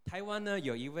台湾呢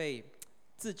有一位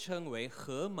自称为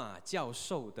河马教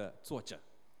授的作者，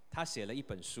他写了一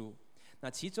本书。那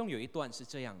其中有一段是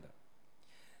这样的，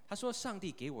他说：上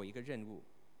帝给我一个任务，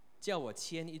叫我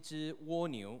牵一只蜗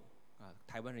牛啊，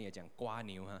台湾人也讲瓜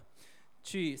牛哈，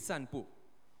去散步。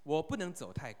我不能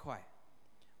走太快，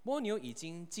蜗牛已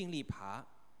经尽力爬，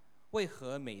为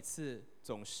何每次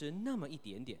总是那么一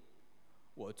点点？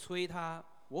我催它，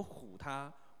我唬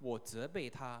它，我责备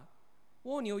它。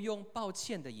蜗牛用抱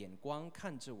歉的眼光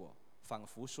看着我，仿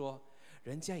佛说：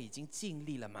人家已经尽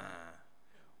力了嘛。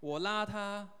我拉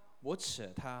它，我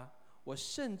扯它，我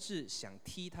甚至想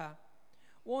踢它。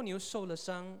蜗牛受了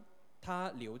伤，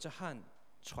它流着汗，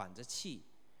喘着气，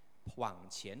往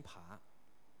前爬。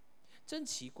真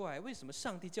奇怪，为什么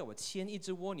上帝叫我牵一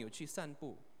只蜗牛去散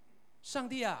步？上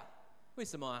帝啊，为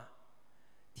什么啊？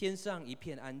天上一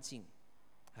片安静。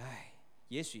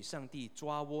也许上帝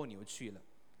抓蜗牛去了，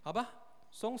好吧，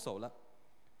松手了。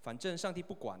反正上帝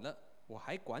不管了，我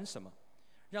还管什么？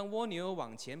让蜗牛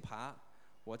往前爬，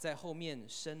我在后面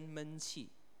生闷气。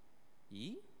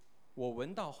咦，我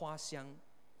闻到花香，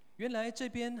原来这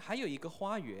边还有一个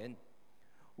花园。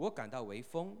我感到微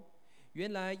风，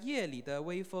原来夜里的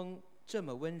微风这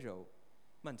么温柔。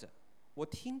慢着，我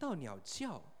听到鸟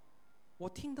叫，我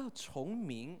听到虫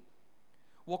鸣，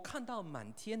我看到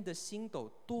满天的星斗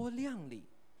多亮丽。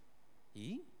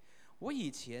咦，我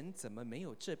以前怎么没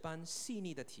有这般细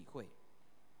腻的体会？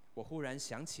我忽然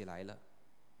想起来了，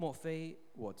莫非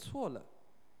我错了？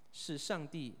是上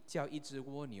帝叫一只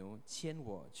蜗牛牵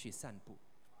我去散步。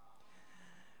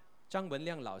张文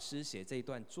亮老师写这一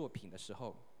段作品的时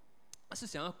候，是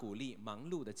想要鼓励忙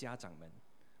碌的家长们，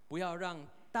不要让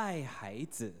带孩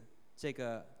子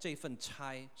这份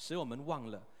差使我们忘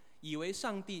了，以为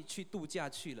上帝去度假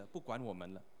去了，不管我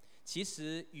们了。其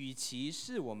实，与其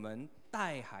是我们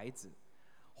带孩子，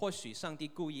或许上帝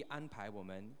故意安排我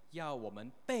们，要我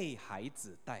们被孩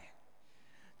子带。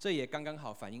这也刚刚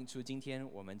好反映出今天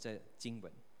我们这经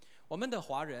文。我们的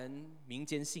华人民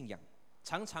间信仰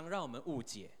常常让我们误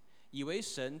解，以为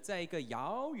神在一个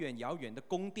遥远遥远的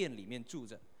宫殿里面住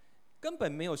着，根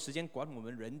本没有时间管我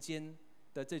们人间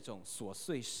的这种琐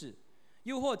碎事。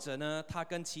又或者呢，他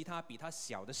跟其他比他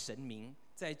小的神明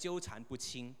在纠缠不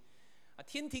清，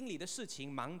天庭里的事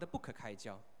情忙得不可开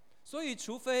交。所以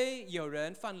除非有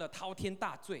人犯了滔天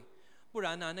大罪，不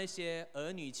然呢，那些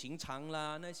儿女情长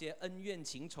啦，那些恩怨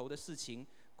情仇的事情，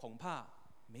恐怕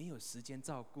没有时间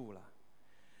照顾了。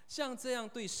像这样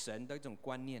对神的一种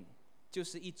观念，就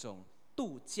是一种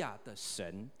度假的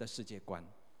神的世界观。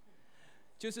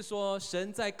就是说，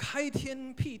神在开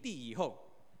天辟地以后，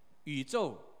宇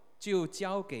宙就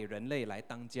交给人类来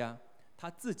当家，他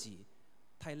自己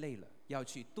太累了，要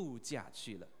去度假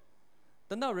去了。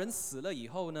等到人死了以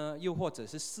后呢，又或者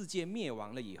是世界灭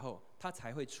亡了以后，他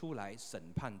才会出来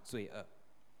审判罪恶。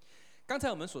刚才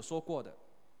我们所说过的，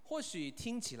或许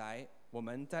听起来我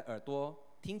们在耳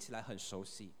朵听起来很熟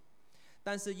悉，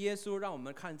但是耶稣让我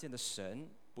们看见的神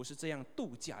不是这样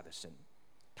度假的神，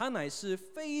他乃是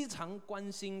非常关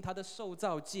心他的受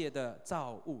造界的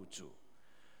造物主。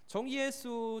从耶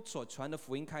稣所传的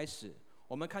福音开始，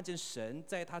我们看见神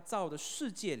在他造的世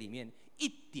界里面一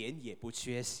点也不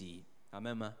缺席。阿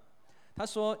们吗？他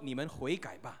说：你们悔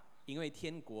改吧，因为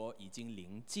天国已经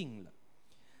临近了。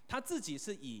他自己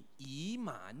是以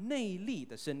马内利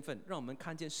的身份，让我们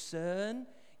看见神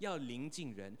要临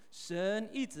近人，神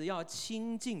一直要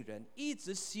亲近人，一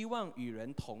直希望与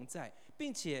人同在，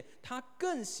并且他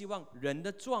更希望人的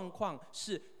状况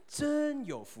是真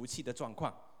有福气的状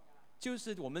况，就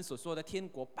是我们所说的天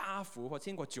国8福或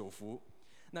天国9福。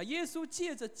那耶稣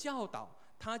借着教导，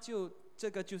他就这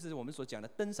个就是我们所讲的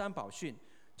登山宝训，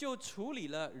就处理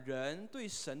了人对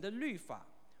神的律法，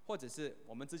或者是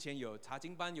我们之前有查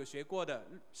经班有学过的，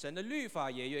神的律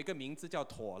法也有一个名字叫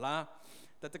妥拉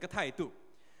的这个态度。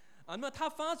那么他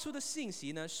发出的信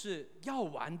息呢，是要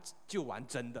玩就玩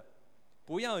真的，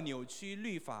不要扭曲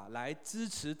律法来支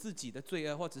持自己的罪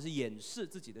恶，或者是掩饰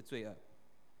自己的罪恶。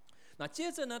那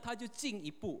接着呢，他就进一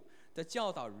步的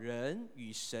教导人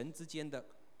与神之间的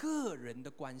个人的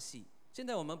关系。现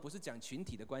在我们不是讲群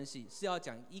体的关系，是要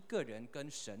讲一个人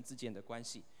跟神之间的关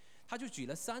系。他就举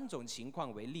了3种情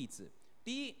况为例子。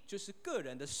第一，就是个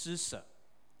人的施舍，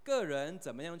个人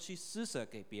怎么样去施舍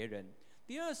给别人。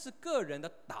第二是个人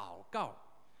的祷告。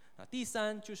第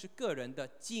三就是个人的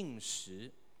禁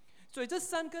食。所以这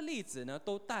3个例子呢，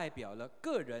都代表了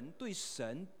个人对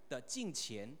神的敬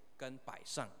虔跟摆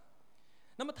上。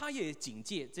那么他也警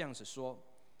戒这样子说，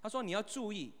他说你要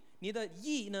注意，你的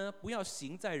义呢，不要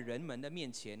行在人们的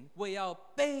面前，为要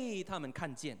被他们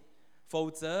看见，否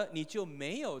则你就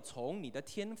没有从你的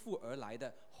天父而来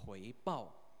的回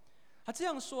报。他这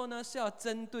样说呢，是要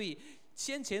针对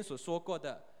先前所说过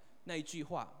的那一句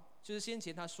话，就是先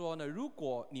前他说呢，如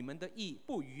果你们的义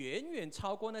不远远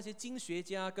超过那些经学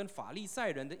家跟法利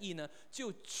赛人的义呢，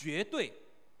就绝对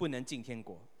不能进天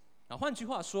国。换句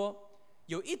话说，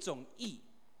有一种义，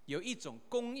有一种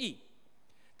公义，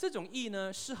这种义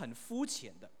呢是很肤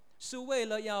浅的，是为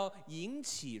了要引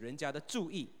起人家的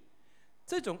注意。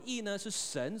这种义呢是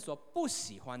神所不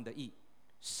喜欢的义，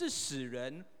是使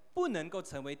人不能够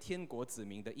成为天国子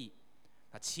民的义。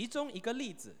其中一个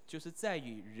例子就是在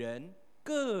于人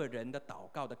个人的祷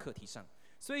告的课题上。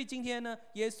所以今天呢，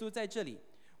耶稣在这里，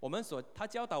他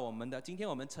教导我们的，今天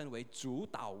我们称为主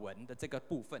祷文的这个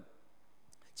部分，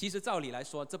其实照理来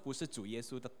说，这不是主耶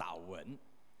稣的祷文，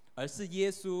而是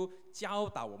耶稣教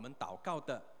导我们祷告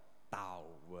的祷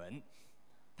文。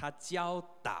他教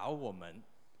导我们，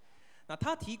那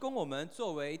他提供我们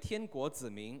作为天国子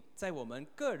民，在我们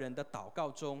个人的祷告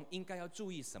中，应该要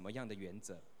注意什么样的原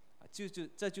则？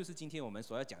这就是今天我们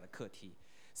所要讲的课题。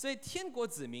所以天国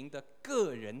子民的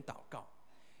个人祷告，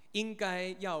应该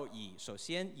要首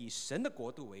先以神的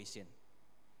国度为先，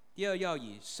第二要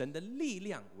以神的力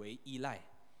量为依赖，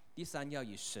第三要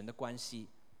以神的关系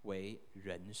为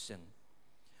人生。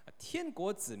天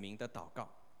国子民的祷告，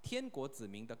天国子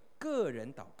民的个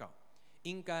人祷告，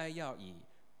应该要以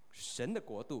神的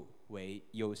国度为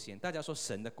优先。大家说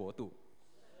神的国度。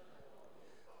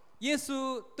耶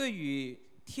稣对于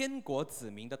天国子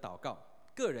民的祷告，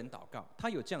个人祷告，他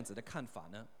有这样子的看法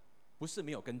呢？不是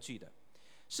没有根据的，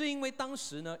是因为当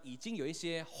时呢，已经有一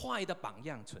些坏的榜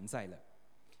样存在了，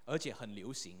而且很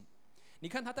流行。你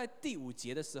看他在第5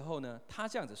节的时候呢，他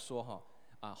这样子说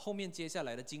后面接下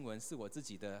来的经文是我自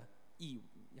己的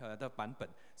的版本，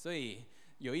所以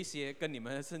有一些跟你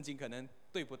们的圣经可能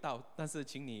对不到，但是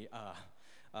请你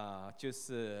就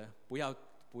是不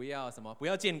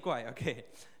要见怪 ，OK。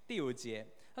第5节，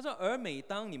他说：“而每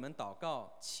当你们祷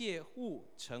告，切勿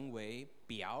成为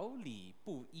表里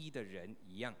不一的人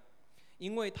一样，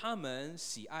因为他们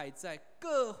喜爱在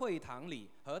各会堂里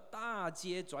和大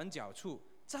街转角处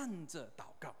站着祷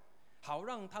告，好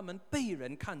让他们被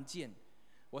人看见。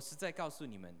我实在告诉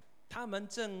你们，他们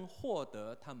正获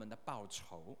得他们的报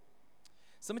酬。”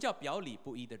什么叫表里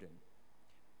不一的人？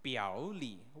表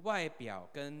里，外表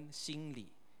跟心里。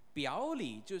表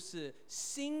里就是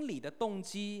心里的动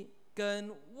机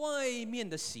跟外面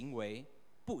的行为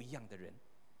不一样的人。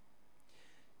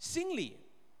心里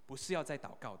不是要在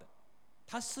祷告的，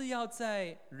他是要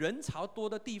在人潮多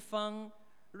的地方，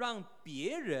让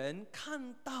别人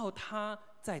看到他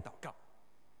在祷告。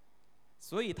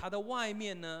所以他的外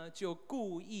面呢，就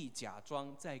故意假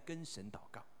装在跟神祷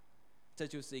告。这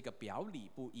就是一个表里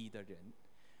不一的人。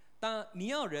当你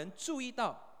要人注意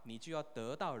到，你就要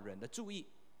得到人的注意。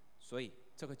所以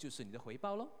这个就是你的回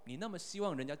报咯。你那么希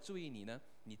望人家注意你呢，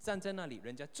你站在那里，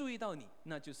人家注意到你，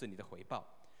那就是你的回报。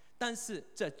但是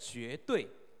这绝对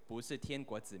不是天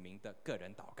国子民的个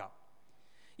人祷告。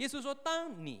耶稣说，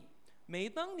每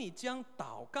当你将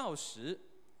祷告时，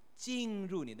进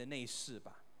入你的内室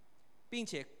吧，并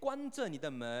且关着你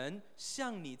的门，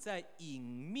向你在隐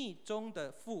秘中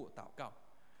的父祷告。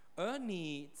而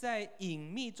你在隐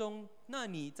秘中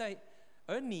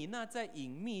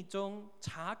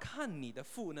查看你的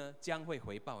父呢，将会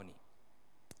回报你。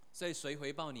所以谁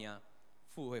回报你啊？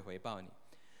父会回报你。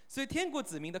所以天国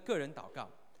子民的个人祷告，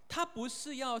他不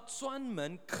是要专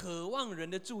门渴望人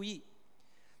的注意，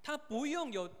他不用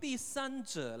有第三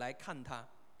者来看他。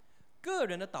个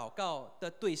人的祷告的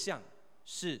对象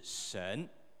是神，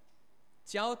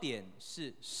焦点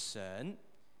是神，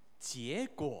结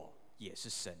果也是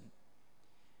神。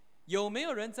有没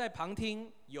有人在旁听，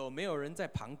有没有人在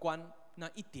旁观，那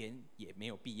一点也没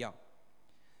有必要。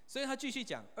所以他继续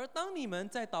讲，而当你们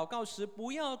在祷告时，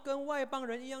不要跟外邦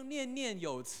人一样念念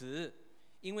有词，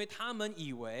因为他们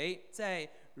以为在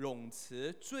冗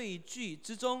词赘句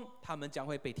之中，他们将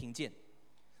会被听见。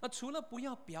那除了不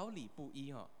要表里不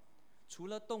一除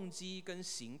了动机跟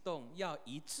行动要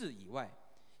一致以外，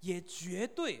也绝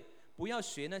对不要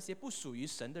学那些不属于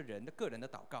神的人的个人的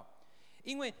祷告。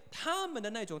因为他们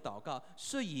的那种祷告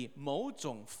是以某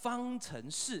种方程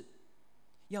式，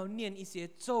要念一些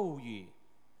咒语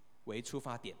为出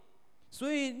发点，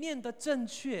所以念得正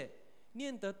确，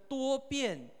念得多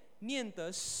遍，念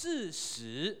得事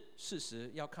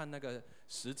实要看那个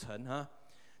时辰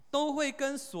都会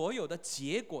跟所有的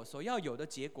结果，所要有的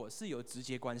结果是有直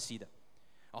接关系的。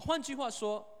换句话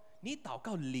说，你祷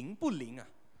告灵不灵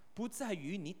不在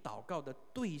于你祷告的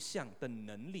对象的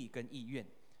能力跟意愿，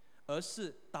而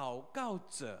是祷告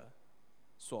者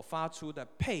所发出的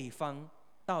配方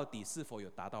到底是否有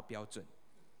达到标准。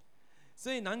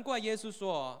所以难怪耶稣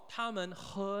说，他们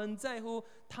很在乎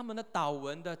他们的祷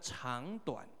文的长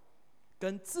短，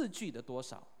跟字句的多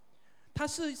少。他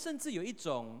是甚至有一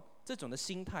种这种的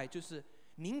心态，就是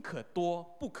宁可多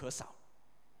不可少。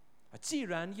既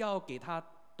然要给他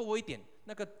多一点，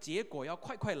那个结果要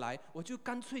快快来，我就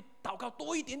干脆祷告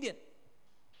多一点点，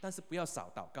但是不要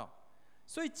少祷告。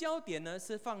所以焦点呢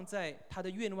是放在他的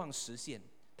愿望实现，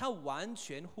他完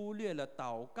全忽略了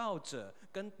祷告者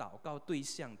跟祷告对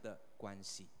象的关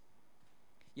系。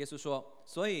耶稣说：“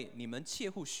所以你们切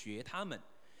勿学他们，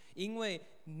因为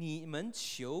你们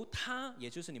求他，也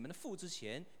就是你们的父之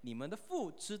前，你们的父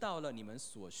知道了你们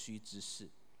所需之事。”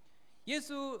耶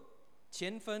稣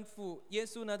前吩咐，耶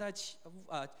稣呢，他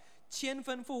千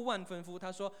吩咐万吩咐，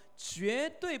他说绝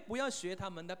对不要学他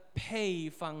们的配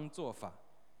方做法。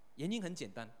原因很简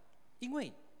单，因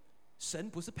为神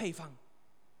不是配方。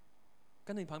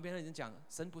跟你旁边的人讲，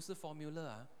神不是 formula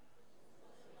啊。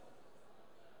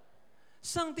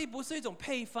上帝不是一种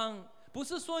配方，不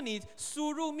是说你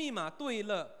输入密码对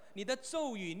了，你的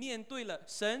咒语念对了，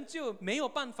神就没有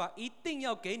办法一定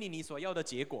要给你所要的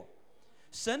结果。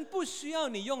神不需要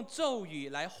你用咒语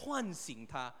来唤醒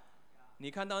他。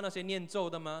你看到那些念咒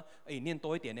的吗？念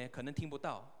多一点呢，可能听不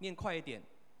到；念快一点，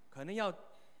可能要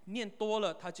念多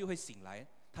了，他就会醒来，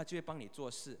他就会帮你做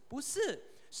事。不是，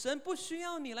神不需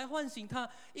要你来唤醒他，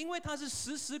因为他是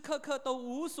时时刻刻都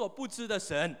无所不知的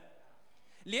神。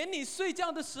连你睡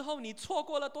觉的时候，你错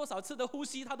过了多少次的呼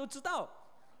吸，他都知道。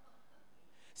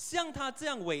像他这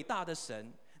样伟大的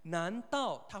神，难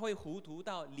道他会糊涂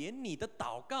到连你的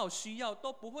祷告需要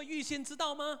都不会预先知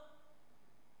道吗？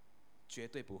绝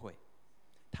对不会，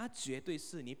他绝对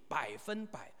是你100%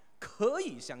可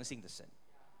以相信的神。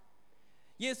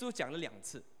耶稣讲了2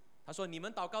次，他说：“你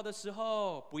们祷告的时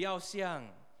候不要像，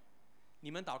你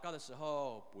们祷告的时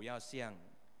候不要像。”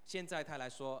现在他来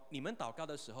说，你们祷告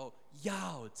的时候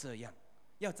要这样，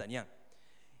要怎样？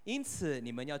因此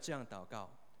你们要这样祷告：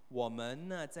我们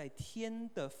呢，在天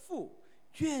的父，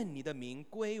愿你的名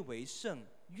归为圣，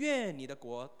愿你的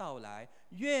国到来，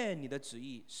愿你的旨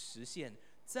意实现，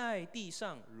在地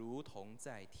上如同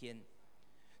在天。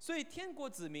所以天国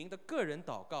子民的个人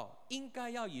祷告，应该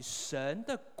要以神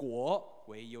的国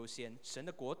为优先，神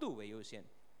的国度为优先。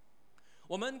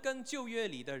我们跟旧约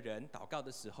里的人祷告的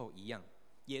时候一样，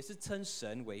也是称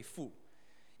神为父，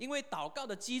因为祷告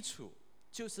的基础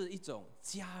就是一种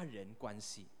家人关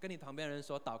系。跟你旁边的人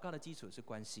说，祷告的基础是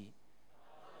关系。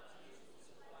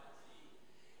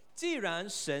既然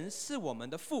神是我们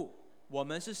的父，我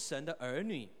们是神的儿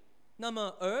女，那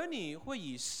么儿女会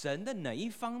以神的哪一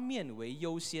方面为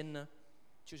优先呢？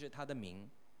就是他的名、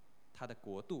他的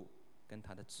国度跟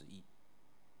他的旨意。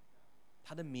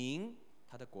他的名、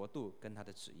他的国度跟他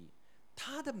的旨意。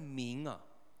他的名啊，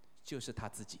就是他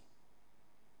自己。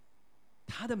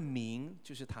他的名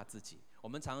就是他自己。我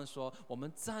们常常说，我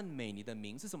们赞美你的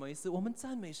名是什么意思？我们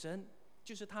赞美神，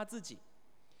就是他自己。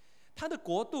他的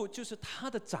国度就是他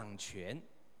的掌权，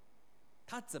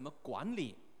他怎么管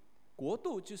理国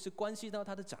度，就是关系到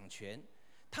他的掌权。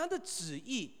他的旨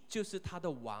意就是他的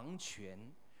王权，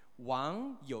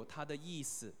王有他的意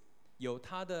思，有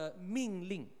他的命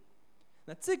令。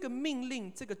那这个命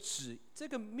令，这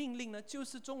个命令呢，就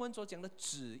是中文所讲的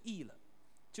旨意了，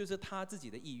就是他自己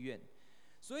的意愿。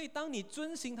所以当你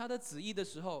遵行他的旨意的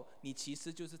时候，你其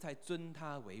实就是在尊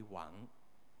他为王。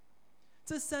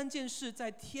这3件事在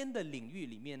天的领域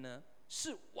里面呢，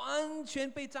是完全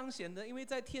被彰显的，因为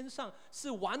在天上是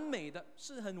完美的，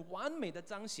是很完美的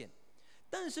彰显。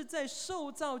但是在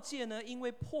受造界呢，因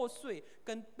为破碎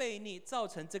跟悖逆，造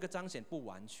成这个彰显不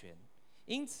完全。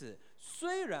因此，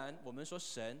虽然我们说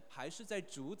神还是在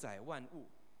主宰万物，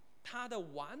他的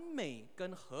完美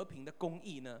跟和平的公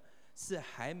义呢，是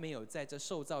还没有在这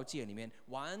受造界里面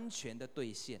完全的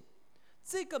兑现。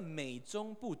这个美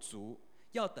中不足，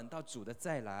要等到主的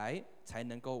再来才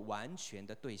能够完全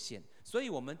的兑现。所以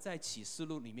我们在启示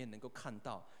录里面能够看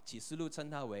到，启示录称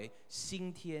它为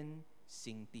新天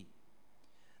新地。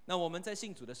那我们在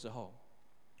信主的时候，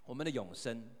我们的永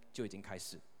生就已经开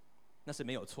始，那是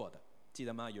没有错的。记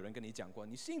得吗？有人跟你讲过，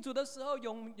你信主的时候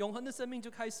永恒的生命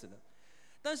就开始了。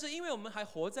但是因为我们还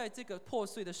活在这个破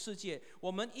碎的世界，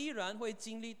我们依然会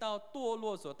经历到堕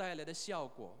落所带来的效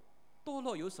果。堕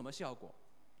落有什么效果？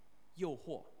诱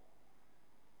惑。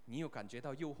你有感觉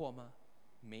到诱惑吗？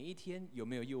每一天有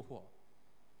没有诱惑？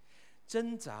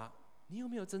挣扎，你有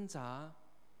没有挣扎？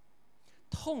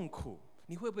痛苦，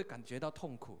你会不会感觉到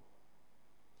痛苦？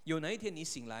有哪一天你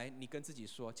醒来，你跟自己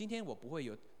说，今天我不会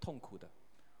有痛苦的，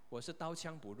我是刀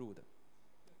枪不入的，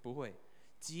不会。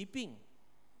疾病、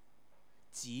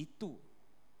嫉妒，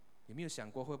有没有想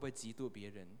过会不会嫉妒别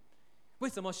人？为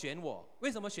什么选我？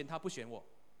为什么选他不选我？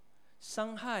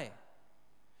伤害、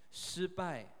失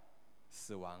败、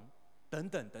死亡，等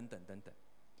等等等等等。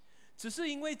只是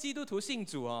因为基督徒信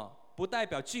主哦，不代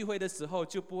表聚会的时候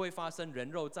就不会发生人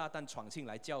肉炸弹闯进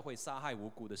来教会杀害无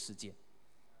辜的事件。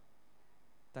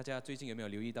大家最近有没有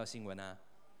留意到新闻啊？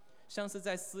像是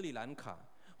在斯里兰卡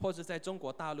或者在中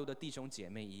国大陆的弟兄姐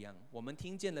妹一样，我们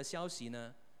听见了消息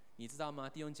呢，你知道吗，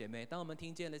弟兄姐妹？当我们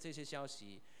听见了这些消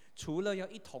息，除了要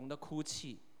一同的哭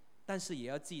泣，但是也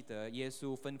要记得耶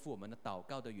稣吩咐我们的祷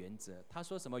告的原则。他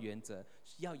说什么原则？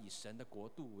要以神的国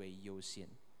度为优先。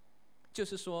就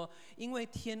是说，因为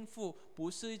天父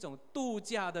不是一种度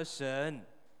假的神，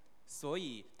所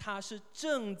以他是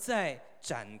正在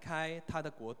展开他的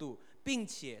国度，并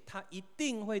且他一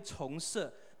定会重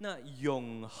设那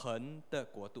永恒的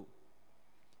国度。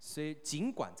所以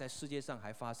尽管在世界上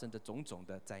还发生着种种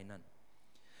的灾难，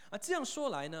这样说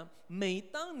来呢，每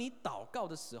当你祷告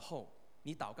的时候，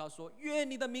你祷告说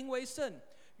愿你的名为圣，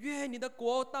愿你的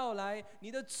国到来，你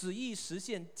的旨意实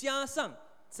现，加上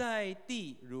在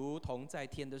地如同在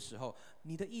天的时候，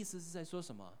你的意思是在说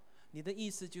什么？你的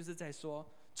意思就是在说，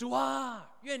主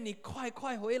啊，愿你快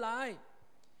快回来，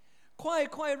快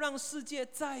快让世界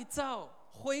再造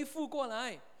恢复过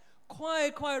来，快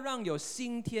快让有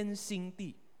新天新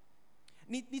地。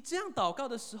你这样祷告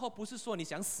的时候，不是说你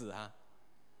想死啊，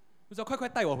不是说快快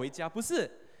带我回家，不是，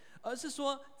而是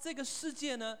说这个世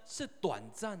界呢是短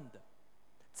暂的，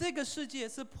这个世界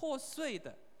是破碎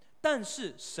的，但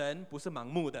是神不是盲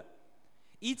目的，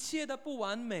一切的不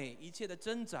完美，一切的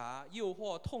挣扎、诱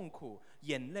惑、痛苦、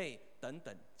眼泪等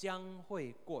等将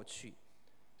会过去，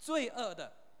罪恶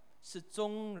的是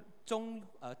终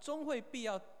会必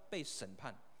要被审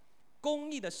判，公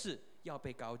义的事要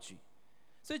被高举。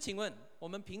所以请问我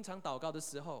们平常祷告的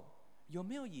时候，有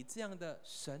没有以这样的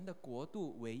神的国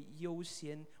度为优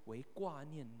先为挂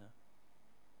念呢？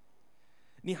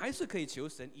你还是可以求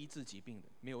神医治疾病的，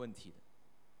没有问题的。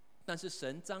但是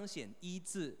神彰显医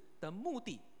治的目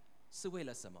的是为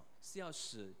了什么？是要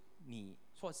使你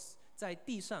或在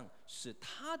地上使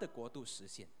他的国度实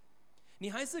现。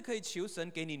你还是可以求神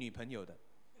给你女朋友的。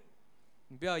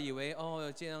你不要以为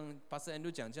这样把圣安都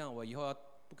讲这样，我以后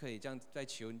不可以这样再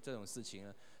求这种事情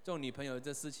了。这种女朋友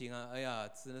这事情啊，哎呀，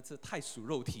真的是太属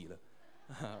肉体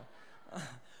了。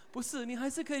不是，你还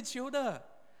是可以求的。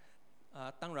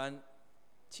当然，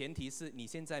前提是你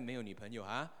现在没有女朋友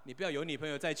啊，你不要有女朋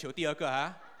友再求第二个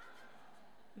啊。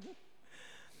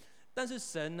但是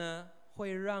神呢，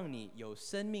会让你有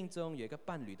生命中有一个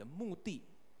伴侣的目的，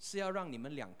是要让你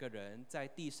们两个人在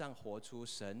地上活出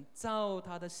神照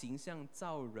他的形象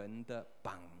造人的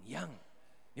榜样。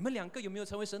你们两个有没有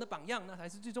成为神的榜样，那才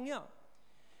是最重要。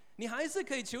你还是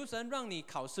可以求神让你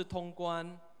考试通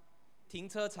关，停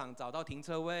车场找到停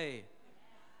车位，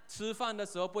吃饭的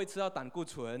时候不会吃到胆固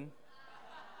醇。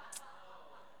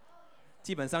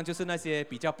基本上就是那些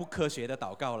比较不科学的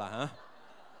祷告了哈。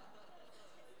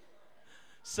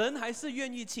神还是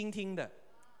愿意倾听的，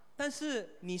但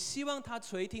是你希望他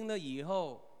垂听了以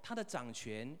后，他的掌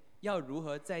权要如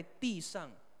何在地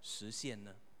上实现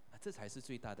呢？这才是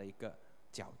最大的一个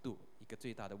角度，一个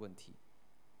最大的问题。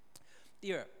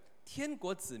第二，天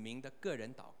国子民的个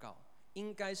人祷告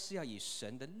应该是要以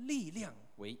神的力量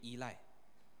为依赖。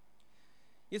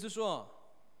耶稣说，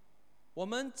我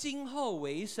们今后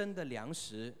为生的粮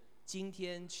食，今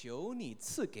天求你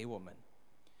赐给我们。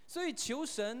所以求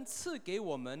神赐给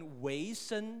我们为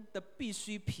生的必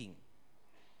需品，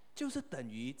就是等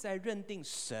于在认定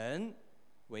神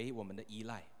为我们的依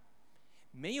赖，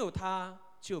没有他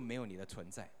就没有你的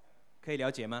存在，可以了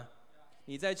解吗？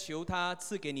你在求他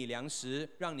赐给你粮食，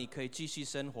让你可以继续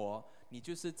生活，你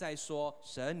就是在说，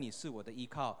神你是我的依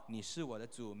靠，你是我的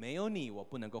主，没有你我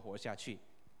不能够活下去，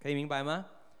可以明白吗？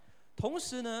同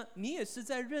时呢，你也是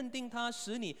在认定他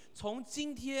使你从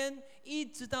今天一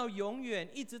直到永远，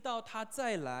一直到他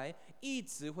再来，一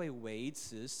直会维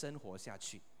持生活下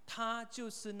去。他就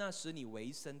是那使你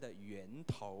为生的源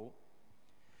头。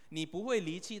你不会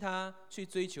离弃他去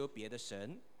追求别的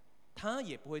神，他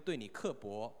也不会对你刻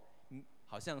薄，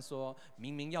好像说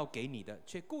明明要给你的，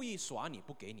却故意耍你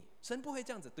不给你。神不会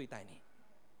这样子对待你。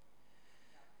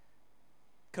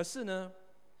可是呢，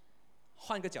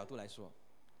换个角度来说，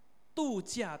度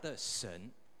假的神，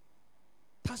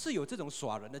他是有这种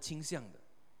耍人的倾向的。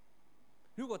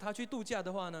如果他去度假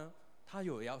的话呢，他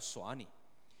有要耍你，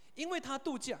因为他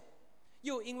度假，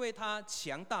又因为他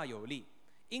强大有力，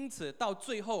因此到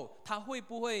最后他会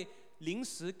不会临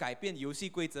时改变游戏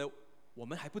规则，我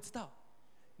们还不知道，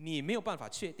你没有办法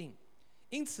确定。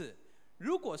因此，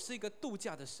如果是一个度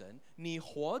假的神，你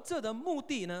活着的目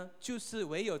的呢，就是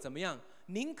唯有怎么样，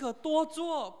宁可多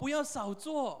做，不要少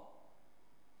做。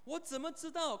我怎么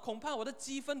知道？恐怕我的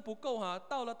积分不够啊！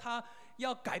到了他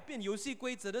要改变游戏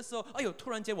规则的时候，哎呦，突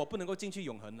然间我不能够进去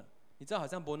永恒了。你知道好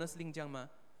像 bonus 令这样吗？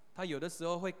他有的时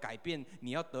候会改变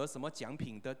你要得什么奖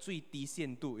品的最低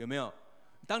限度，有没有？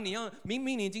当你明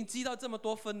明你已经积到这么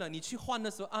多分了，你去换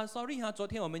的时候啊 ，sorry 啊，昨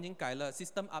天我们已经改了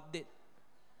system update，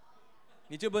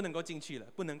 你就不能够进去了，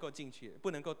不能够进去了，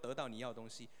不能够得到你要的东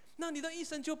西，那你的一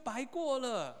生就白过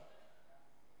了。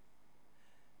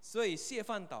所以谢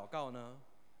饭祷告呢，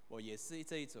我也是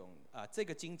这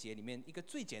个经节里面一个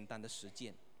最简单的实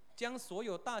践，将所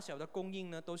有大小的供应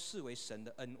呢，都视为神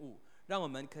的恩物，让我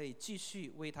们可以继续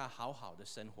为他好好的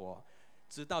生活，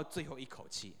直到最后一口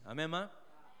气，阿们吗？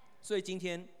所以今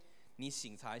天你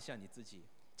省察一下你自己，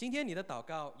今天你的祷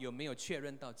告有没有确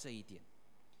认到这一点？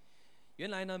原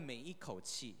来呢，每一口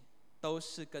气都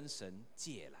是跟神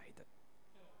借来的，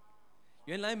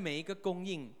原来每一个供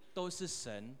应都是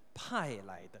神派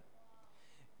来的。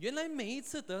原来每一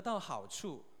次得到好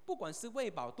处，不管是喂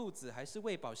饱肚子还是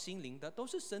喂饱心灵的，都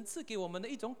是神赐给我们的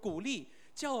一种鼓励，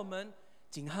叫我们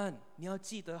景汉，你要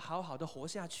记得好好的活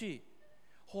下去，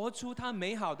活出他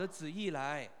美好的旨意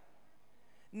来。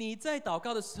你在祷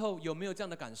告的时候有没有这样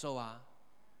的感受啊？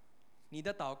你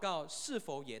的祷告是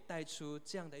否也带出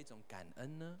这样的一种感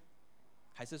恩呢？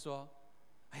还是说，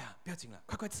哎呀，不要紧了，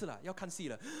快快吃了，要看戏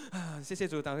了啊！谢谢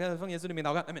主，祷告奉耶稣的名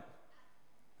祷告，阿们。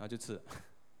然后就吃了。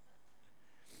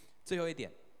最后一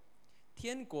点，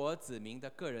天国子民的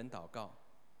个人祷告，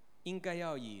应该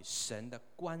要以神的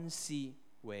关系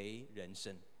为人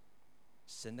生。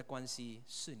神的关系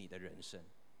是你的人生。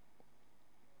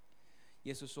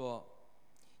耶稣说：“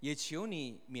也求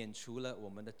你免除了我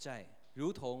们的债，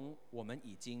如同我们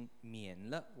已经免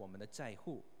了我们的债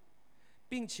户，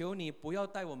并求你不要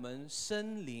带我们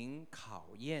生灵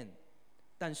考验，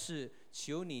但是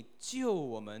求你救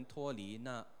我们脱离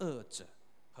那恶者。”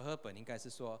和合本应该是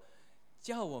说，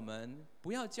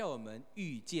不要叫我们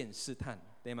遇见试探，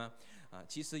对吗？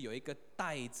其实有一个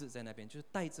带字在那边，就是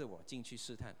带着我进去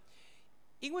试探。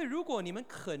因为如果你们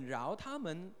肯饶他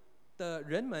们的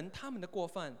人们他们的过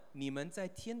犯，你们在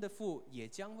天的父也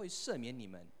将会赦免你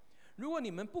们；如果你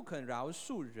们不肯饶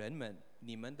恕人们，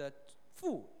你们的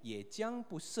父也将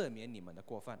不赦免你们的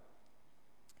过犯。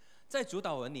在主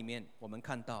祷文里面，我们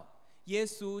看到耶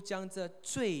稣将这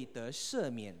罪得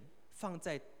赦免放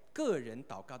在个人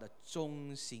祷告的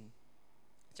中心，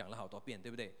讲了好多遍，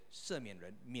对不对？赦免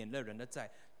人，免了人的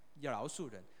债，要饶恕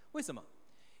人。为什么？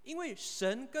因为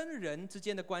神跟人之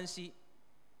间的关系，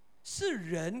是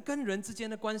人跟人之间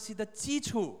的关系的基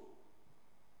础。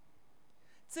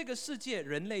这个世界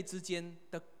人类之间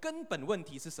的根本问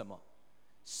题是什么？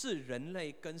是人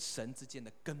类跟神之间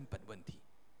的根本问题。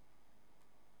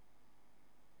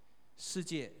世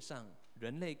界上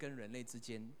人类跟人类之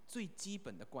间最基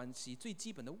本的关系、最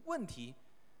基本的问题，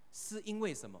是因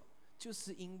为什么？就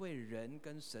是因为人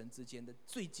跟神之间的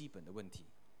最基本的问题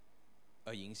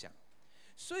而影响。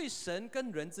所以神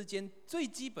跟人之间最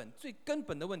基本、最根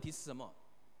本的问题是什么？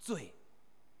罪。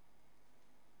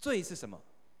罪是什么？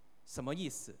什么意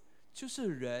思？就是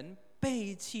人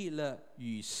背弃了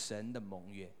与神的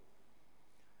盟约。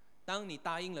当你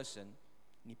答应了神，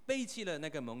你背弃了那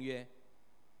个盟约，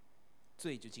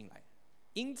罪就进来，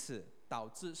因此导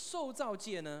致受造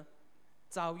界呢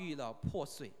遭遇了破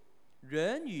碎，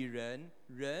人与人、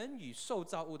人与受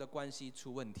造物的关系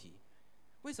出问题。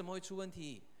为什么会出问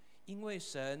题？因为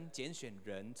神拣选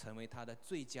人成为他的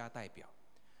最佳代表。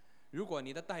如果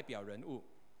你的代表人物，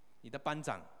你的班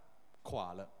长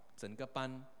垮了，整个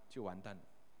班就完蛋了，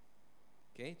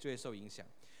 OK， 就会受影响。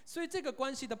所以这个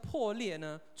关系的破裂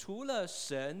呢，除了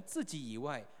神自己以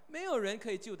外，没有人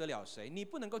可以救得了谁。你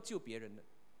不能够救别人的，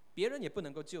别人也不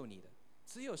能够救你的，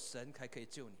只有神才可以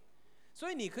救你。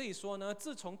所以你可以说呢，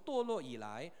自从堕落以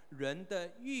来，人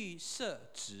的预设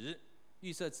值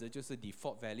就是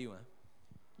default value 啊，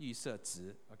预设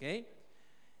值 ，OK？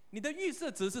 你的预设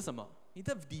值是什么？你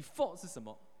的 default 是什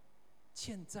么？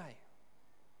欠债。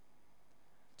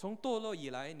从堕落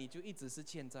以来，你就一直是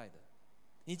欠债的。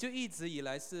你就一直以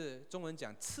来是中文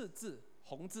讲赤字、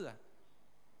红字啊，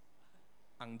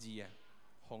昂基啊，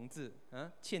红字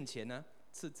啊，欠钱啊，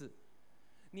赤字。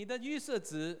你的预设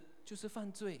值就是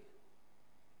犯罪，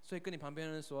所以跟你旁边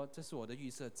人说，这是我的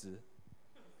预设值。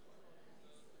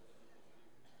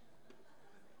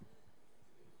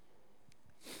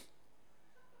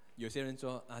有些人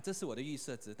说啊，这是我的预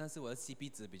设值，但是我的 CP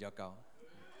值比较高。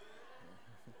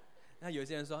那有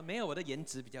些人说没有，我的颜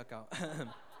值比较高。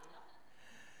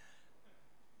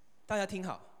大家听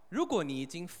好，如果你已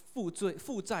经负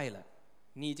债了，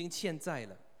你已经欠债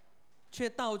了，却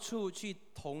到处去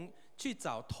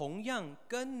找同样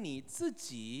跟你自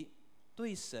己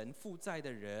对神负债的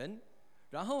人，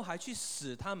然后还去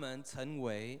使他们成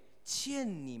为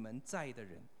欠你们债的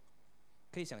人。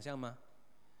可以想象吗？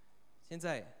现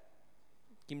在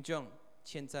Kim Jong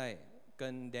欠债，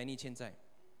跟 Danny 欠债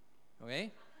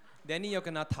 ，OK？Danny 要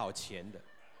跟他讨钱的。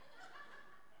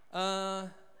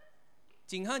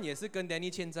景汉也是跟 Danny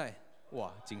欠债，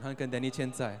哇，景汉跟 Danny 欠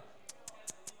债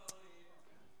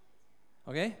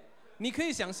 ，OK？ 你可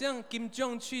以想象 Kim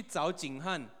Jong 去找景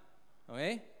汉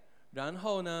 ，OK？ 然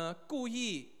后呢，故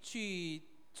意去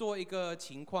做一个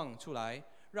情况出来，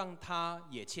让他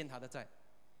也欠他的债，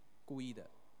故意的，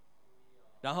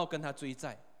然后跟他追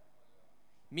债。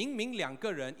明明两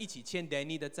个人一起欠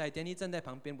Danny 的债 ，Danny 站在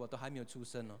旁边，我都还没有出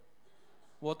声哦，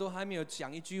我都还没有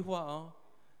讲一句话哦。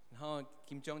然后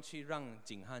Kim Jong 去让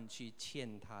景汉去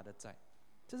欠他的债，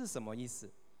这是什么意思？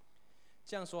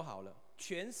这样说好了，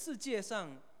全世界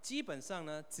上基本上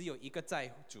呢只有一个债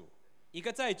主，一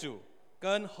个债主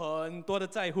跟很多的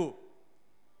债户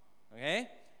 ，OK？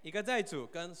 一个债主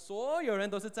跟所有人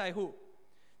都是债户，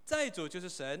债主就是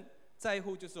神，债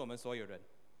户就是我们所有人。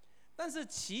但是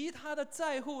其他的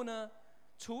债户呢，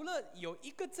除了有一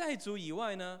个债主以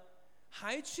外呢，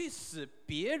还去使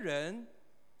别人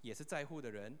也是债户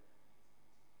的人，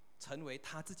成为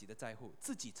他自己的债户，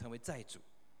自己成为债主，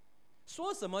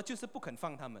说什么就是不肯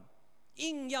放他们，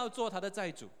硬要做他的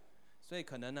债主。所以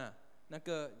可能啊，那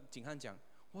个景汉讲，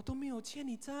我都没有欠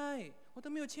你债，我都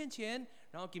没有欠钱。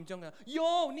然后 Kim Jong 讲，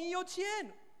有，你有欠，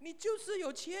你就是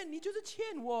有欠，你就是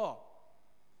欠我。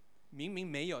明明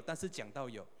没有，但是讲到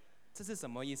有，这是什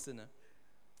么意思呢？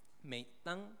每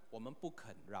当我们不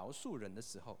肯饶恕人的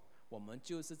时候，我们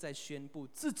就是在宣布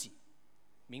自己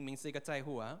明明是一个债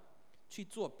户啊，去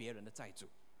做别人的债主，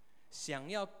想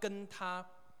要跟他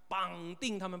绑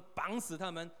定他们，绑死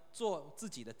他们，做自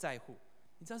己的债户。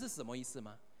你知道是什么意思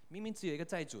吗？明明只有一个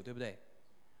债主，对不对？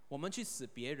我们去使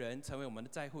别人成为我们的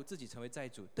债户，自己成为债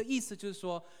主的意思就是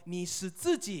说，你使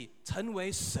自己成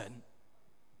为神。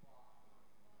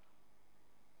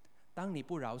当你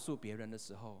不饶恕别人的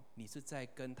时候，你是在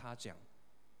跟他讲，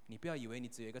你不要以为你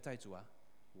只有一个债主啊，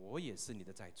我也是你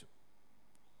的债主，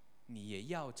你也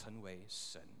要成为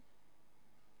神。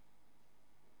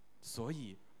所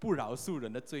以不饶恕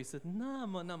人的罪是那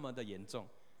么的严重，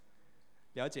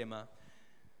了解吗？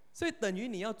所以等于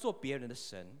你要做别人的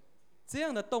神，这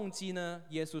样的动机呢，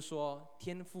耶稣说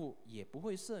天父也不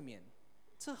会赦免，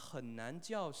这很难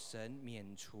叫神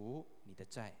免除你的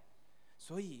债。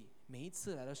所以每一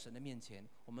次来到神的面前，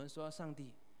我们说上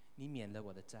帝，你免了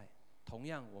我的债。同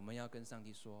样，我们要跟上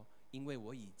帝说，因为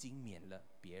我已经免了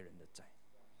别人的债。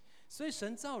所以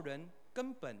神造人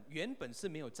原本是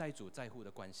没有债主债户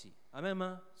的关系，阿们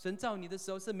吗？神造你的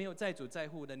时候是没有债主债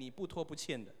户的，你不拖不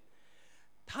欠的。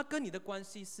他跟你的关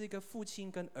系是一个父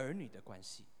亲跟儿女的关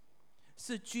系，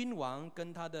是君王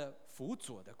跟他的辅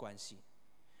佐的关系。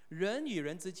人与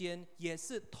人之间也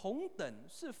是同等，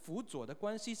是辅佐的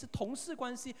关系，是同事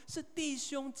关系，是弟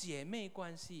兄姐妹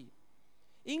关系。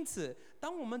因此，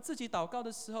当我们自己祷告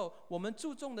的时候，我们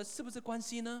注重的是不是关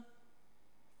系呢？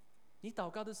你祷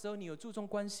告的时候，你有注重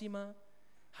关系吗？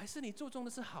还是你注重的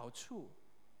是好处？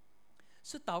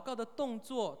是祷告的动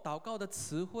作、祷告的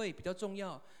词汇比较重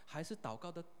要，还是祷告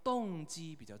的动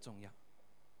机比较重要？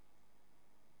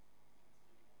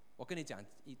我跟你讲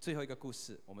最后一个故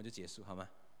事，我们就结束好吗？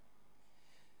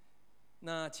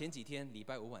那前几天礼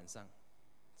拜五晚上，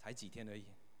才几天而已，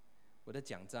我的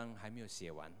奖章还没有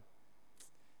写完。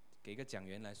给一个讲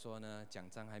员来说呢，奖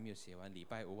章还没有写完，礼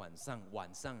拜五晚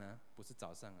上啊，不是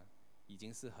早上啊，已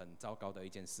经是很糟糕的一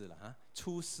件事了啊，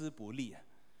出师不利啊，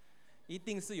一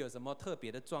定是有什么特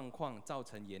别的状况造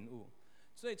成延误。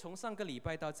所以从上个礼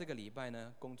拜到这个礼拜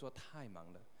呢，工作太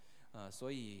忙了，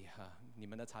所以你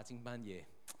们的查经班也，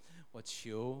我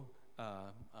求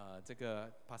这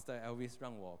个 Pastor Elvis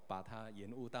让我把它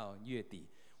延误到月底，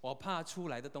我怕出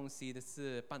来的东西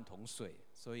是半桶水，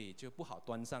所以就不好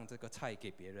端上这个菜给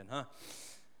别人哈。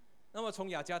那么从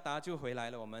雅加达就回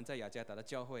来了，我们在雅加达的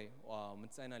教会，我们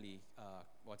在那里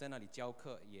我在那里教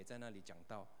课，也在那里讲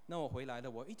道。那我回来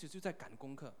了，我一直就在赶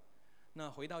功课。那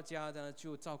回到家呢，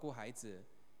就照顾孩子，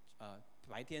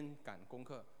白天赶功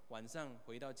课，晚上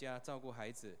回到家照顾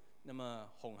孩子，那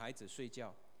么哄孩子睡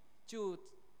觉，就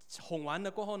哄完了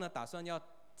过后呢，打算要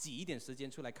挤一点时间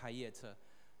出来开夜车。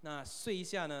那睡一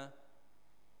下呢，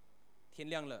天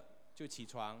亮了就起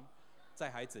床，载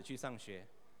孩子去上学，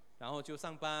然后就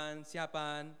上班下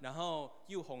班，然后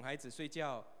又哄孩子睡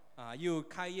觉，又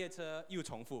开夜车，又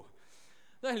重复。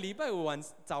那礼拜五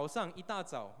早上一大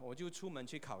早我就出门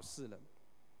去考试了，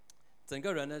整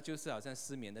个人呢就是好像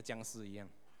失眠的僵尸一样。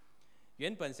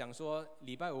原本想说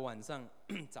礼拜五晚上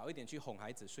早一点去哄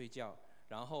孩子睡觉，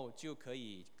然后就可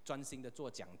以专心的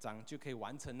做奖章，就可以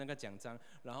完成那个奖章，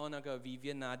然后那个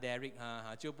Vivian 啊 Derek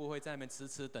啊就不会在那边迟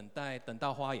迟等待，等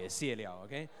到花也谢了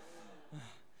 ，OK。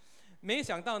没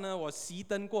想到呢，我熄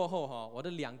灯过后我的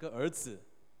2个儿子，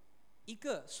一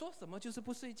个说什么就是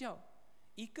不睡觉，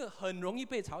一个很容易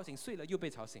被吵醒，睡了又被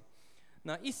吵醒。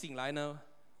那一醒来呢，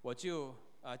我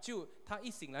他一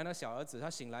醒来呢，小儿子他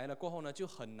醒来了过后呢，就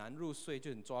很难入睡，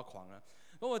就很抓狂了。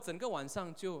而我整个晚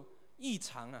上就异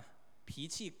常脾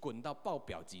气滚到爆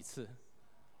表几次。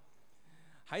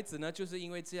孩子呢，就是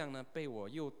因为这样呢，被我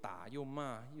又打又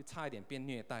骂，又差一点变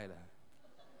虐待了。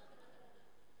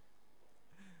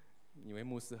以为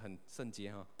牧师很圣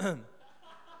洁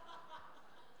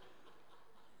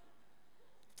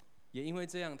也因为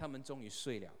这样，他们终于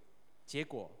睡了，结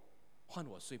果换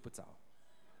我睡不着。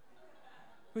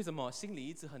为什么？心里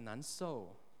一直很难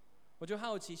受。我就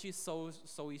好奇去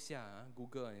搜一下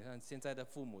Google， 你看现在的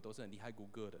父母都是很厉害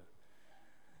Google 的。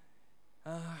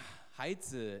孩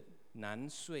子难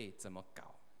睡怎么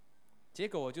搞？结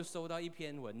果我就搜到一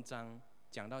篇文章，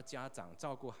讲到家长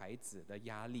照顾孩子的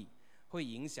压力，会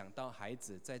影响到孩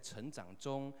子在成长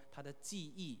中他的记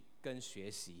忆跟学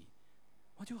习。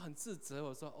我就很自责，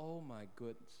我说 Oh my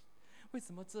God， 为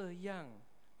什么这样？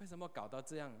为什么搞到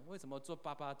这样？为什么做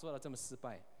爸爸做到这么失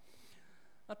败？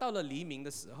那到了黎明的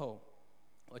时候，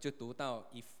我就读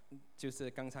到就是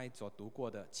刚才所读过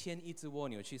的牵一只蜗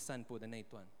牛去散步的那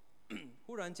段。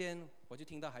忽然间，我就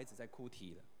听到孩子在哭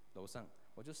啼了，楼上，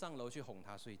我就上楼去哄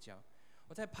他睡觉。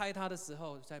我在拍他的时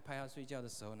候，在拍他睡觉的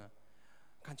时候呢，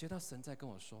感觉到神在跟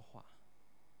我说话。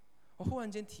我忽然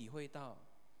间体会到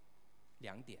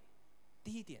2点。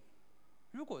第一点，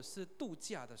如果是度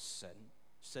假的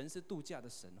神是度假的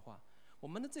神话，我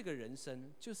们的这个人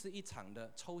生就是一场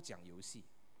的抽奖游戏。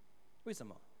为什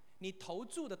么？你投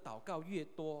注的祷告越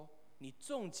多，你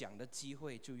中奖的机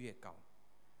会就越高。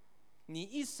你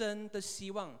一生的希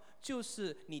望就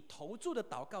是你投注的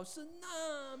祷告是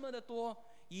那么的多，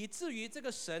以至于这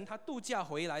个神他度假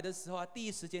回来的时候第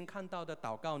一时间看到的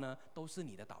祷告呢，都是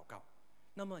你的祷告。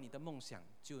那么你的梦想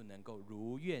就能够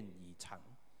如愿以偿。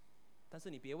但是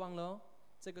你别忘了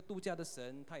这个度假的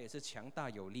神他也是强大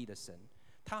有力的神，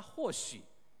他或许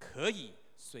可以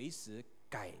随时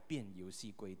改变游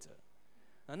戏规则。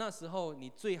那时候你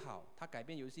最好他改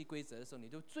变游戏规则的时候，你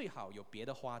就最好有别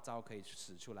的花招可以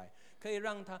使出来，可以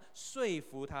让他说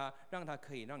服他，让他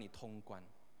可以让你通关，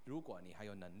如果你还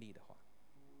有能力的话。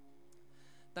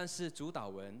但是主祷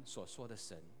文所说的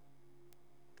神，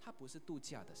他不是度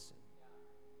假的神，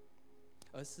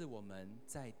而是我们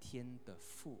在天的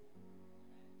父。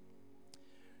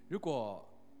如果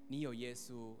你有耶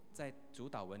稣在主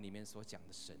祷文里面所讲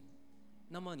的神，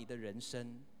那么你的人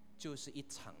生就是一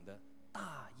场的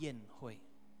大宴会，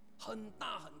很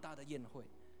大很大的宴会，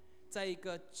在一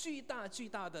个巨大巨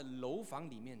大的楼房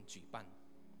里面举办。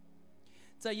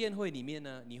在宴会里面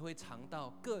呢，你会尝到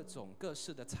各种各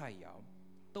式的菜肴，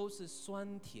都是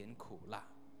酸甜苦辣，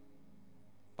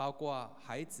包括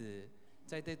孩子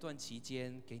在这段期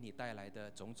间给你带来的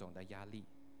种种的压力，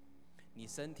你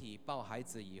身体抱孩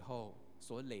子以后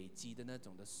所累积的那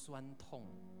种的酸痛，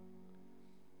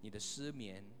你的失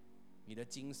眠，你的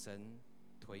精神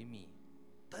颓靡，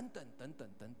等等等等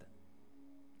等等。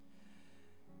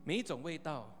每一种味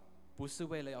道不是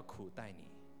为了要苦待你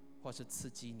或是刺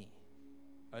激你，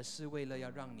而是为了要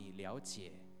让你了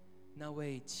解那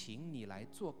位请你来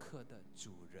做客的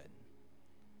主人。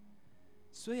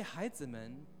所以孩子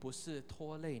们不是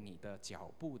拖累你的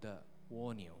脚步的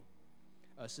蜗牛，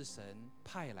而是神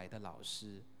派来的老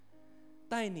师，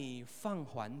带你放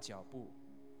缓脚步，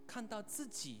看到自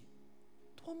己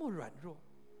多么软弱，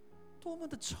多么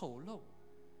的丑陋，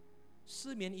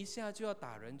失眠一下就要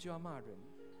打人，就要骂人，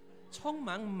充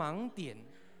满盲点，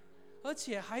而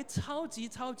且还超级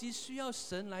超级需要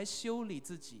神来修理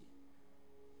自己。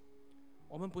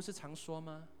我们不是常说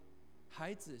吗？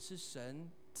孩子是神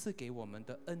赐给我们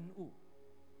的恩物。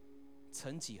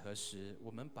曾几何时，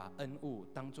我们把恩物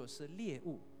当作是猎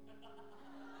物，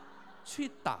去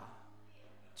打，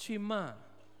去骂，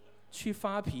去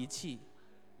发脾气，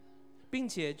并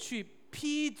且去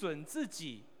批准自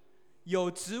己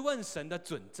有质问神的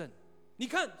准证。你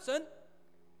看神，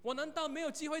我难道没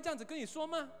有机会这样子跟你说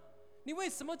吗？你为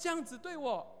什么这样子对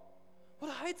我？我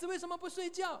的孩子为什么不睡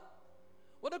觉？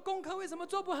我的功课为什么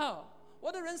做不好？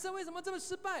我的人生为什么这么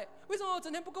失败？为什么我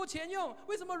整天不够钱用？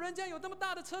为什么人家有这么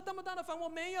大的车，这么大的房，我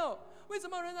没有？为什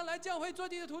么人家来教会做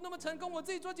基督徒那么成功，我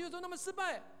自己做基督徒那么失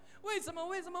败？为什么？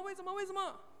为什么？为什么？为什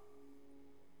么？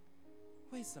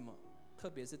为什么？特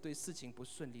别是对事情不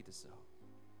顺利的时候，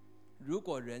如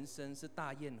果人生是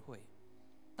大宴会，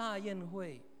大宴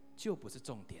会就不是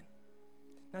重点，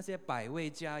那些百味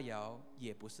佳肴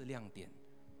也不是亮点，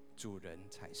主人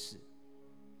才是。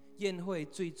宴会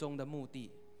最终的目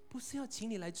的不是要请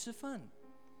你来吃饭，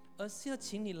而是要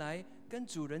请你来跟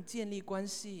主人建立关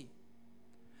系。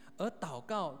而祷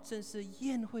告正是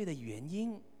宴会的原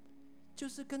因，就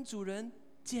是跟主人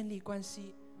建立关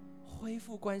系，恢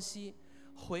复关系，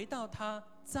回到他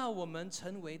造我们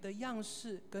成为的样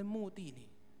式跟目的里，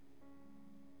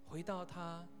回到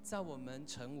他造我们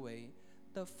成为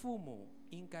的父母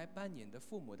应该扮演的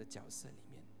父母的角色里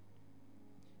面。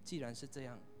既然是这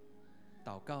样，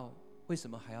祷告为什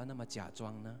么还要那么假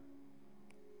装呢？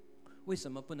为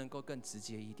什么不能够更直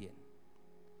接一点？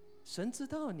神知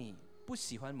道你不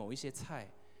喜欢某一些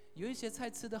菜，有一些菜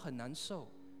吃得很难受，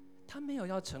他没有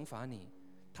要惩罚你，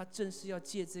他正是要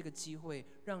借这个机会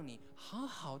让你好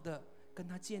好的跟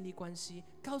他建立关系，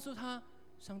告诉他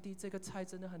上帝这个菜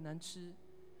真的很难吃，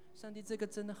上帝这个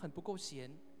真的很不够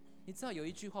咸。你知道有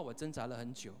一句话我挣扎了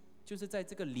很久，就是在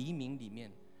这个黎明里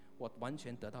面我完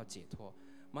全得到解脱。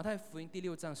马太福音第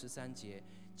6章13节，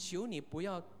求你不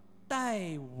要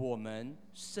带我们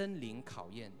生灵考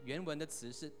验，原文的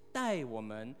词是带我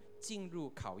们进入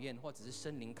考验，或者是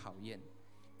生灵考验，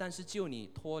但是救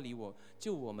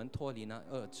我们脱离那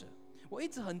恶者。我一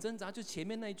直很挣扎，就前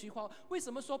面那一句话，为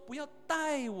什么说不要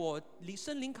带我离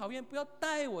生灵考验，不要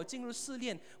带我进入试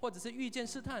炼，或者是遇见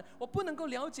试探？我不能够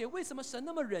了解为什么神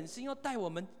那么忍心要带我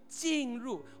们进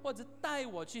入，或者带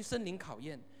我去生灵考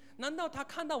验。难道他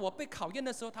看到我被考验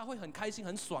的时候，他会很开心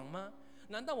很爽吗？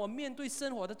难道我面对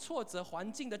生活的挫折、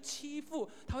环境的欺负，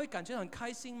他会感觉很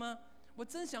开心吗？我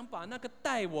真想把那个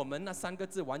带我们那3个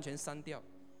字完全删掉。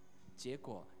结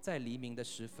果在黎明的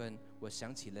时分，我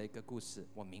想起了一个故事，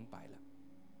我明白了。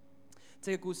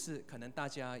这个故事可能大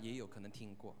家也有可能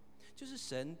听过，就是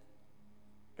神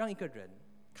让一个人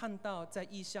看到在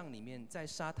异象里面，在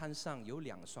沙滩上有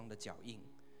2双的脚印，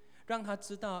让他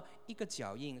知道一个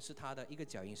脚印是他的，一个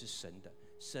脚印是神的，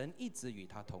神一直与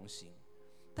他同行。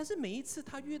但是每一次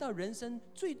他遇到人生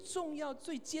最重要、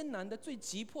最艰难的、最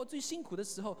急迫、最辛苦的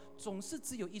时候，总是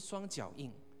只有1双脚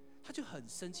印。他就很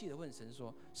生气地问神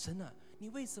说：神啊，你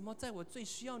为什么在我最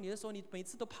需要你的时候，你每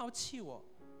次都抛弃我？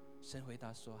神回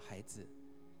答说：孩子，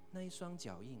那1双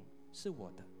脚印是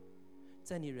我的，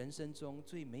在你人生中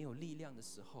最没有力量的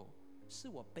时候，是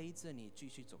我背着你继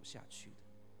续走下去的。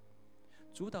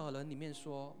主祷文里面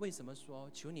说，为什么说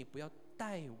求你不要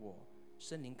带我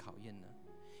生灵考验呢？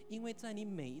因为在你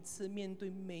每一次面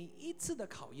对每一次的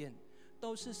考验，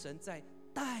都是神在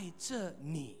带着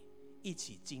你一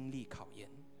起经历考验。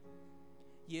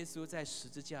耶稣在十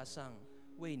字架上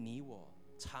为你我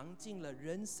尝尽了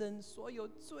人生所有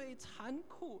最残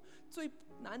酷、最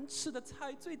难吃的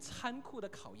菜，最残酷的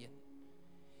考验。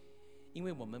因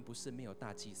为我们不是没有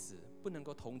大祭司，不能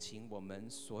够同情我们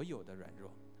所有的软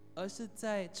弱，而是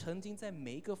曾经在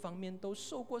每一个方面都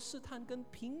受过试探，跟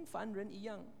平凡人一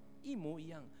样，一模一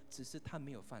样，只是他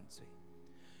没有犯罪。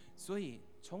所以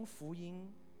从福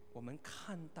音我们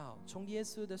看到，从耶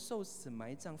稣的受死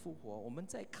埋葬复活，我们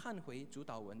再看回主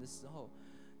祷文的时候，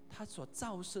他所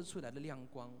照射出来的亮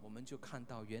光，我们就看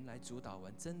到原来主祷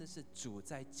文真的是主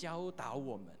在教导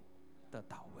我们的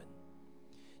祷文。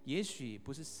也许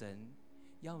不是神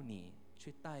要你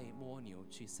去带蜗牛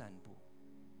去散步，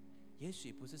也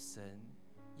许不是神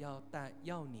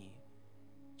要你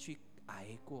去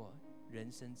挨过人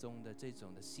生中的这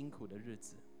种的辛苦的日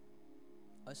子，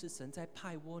而是神在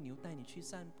派蜗牛带你去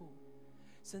散步，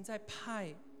神在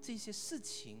派这些事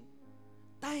情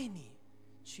带你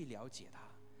去了解他，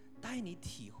带你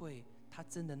体会他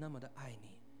真的那么的爱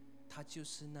你，他就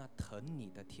是那疼你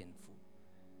的天父。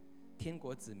天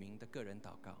国子民的个人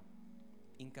祷告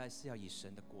应该是要以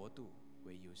神的国度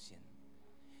为优先，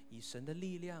以神的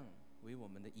力量为我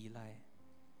们的依赖，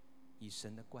以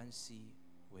神的关系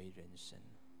为人生。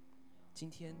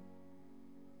今天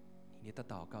你的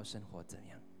祷告生活怎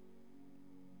样？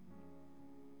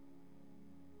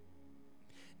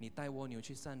你带蜗牛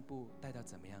去散步带到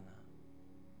怎么样啊？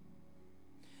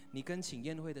你跟请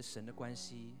宴会的神的关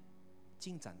系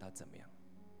进展到怎么样？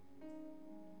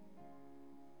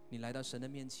你来到神的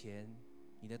面前，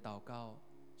你的祷告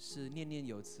是念念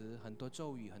有词，很多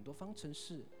咒语，很多方程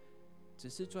式，只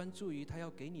是专注于他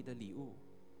要给你的礼物，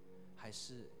还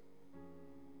是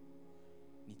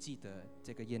你记得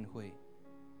这个宴会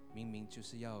明明就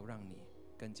是要让你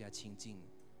更加亲近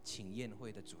请宴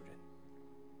会的主人？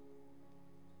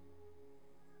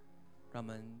让我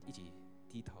们一起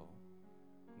低头，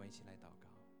我们一起来祷告。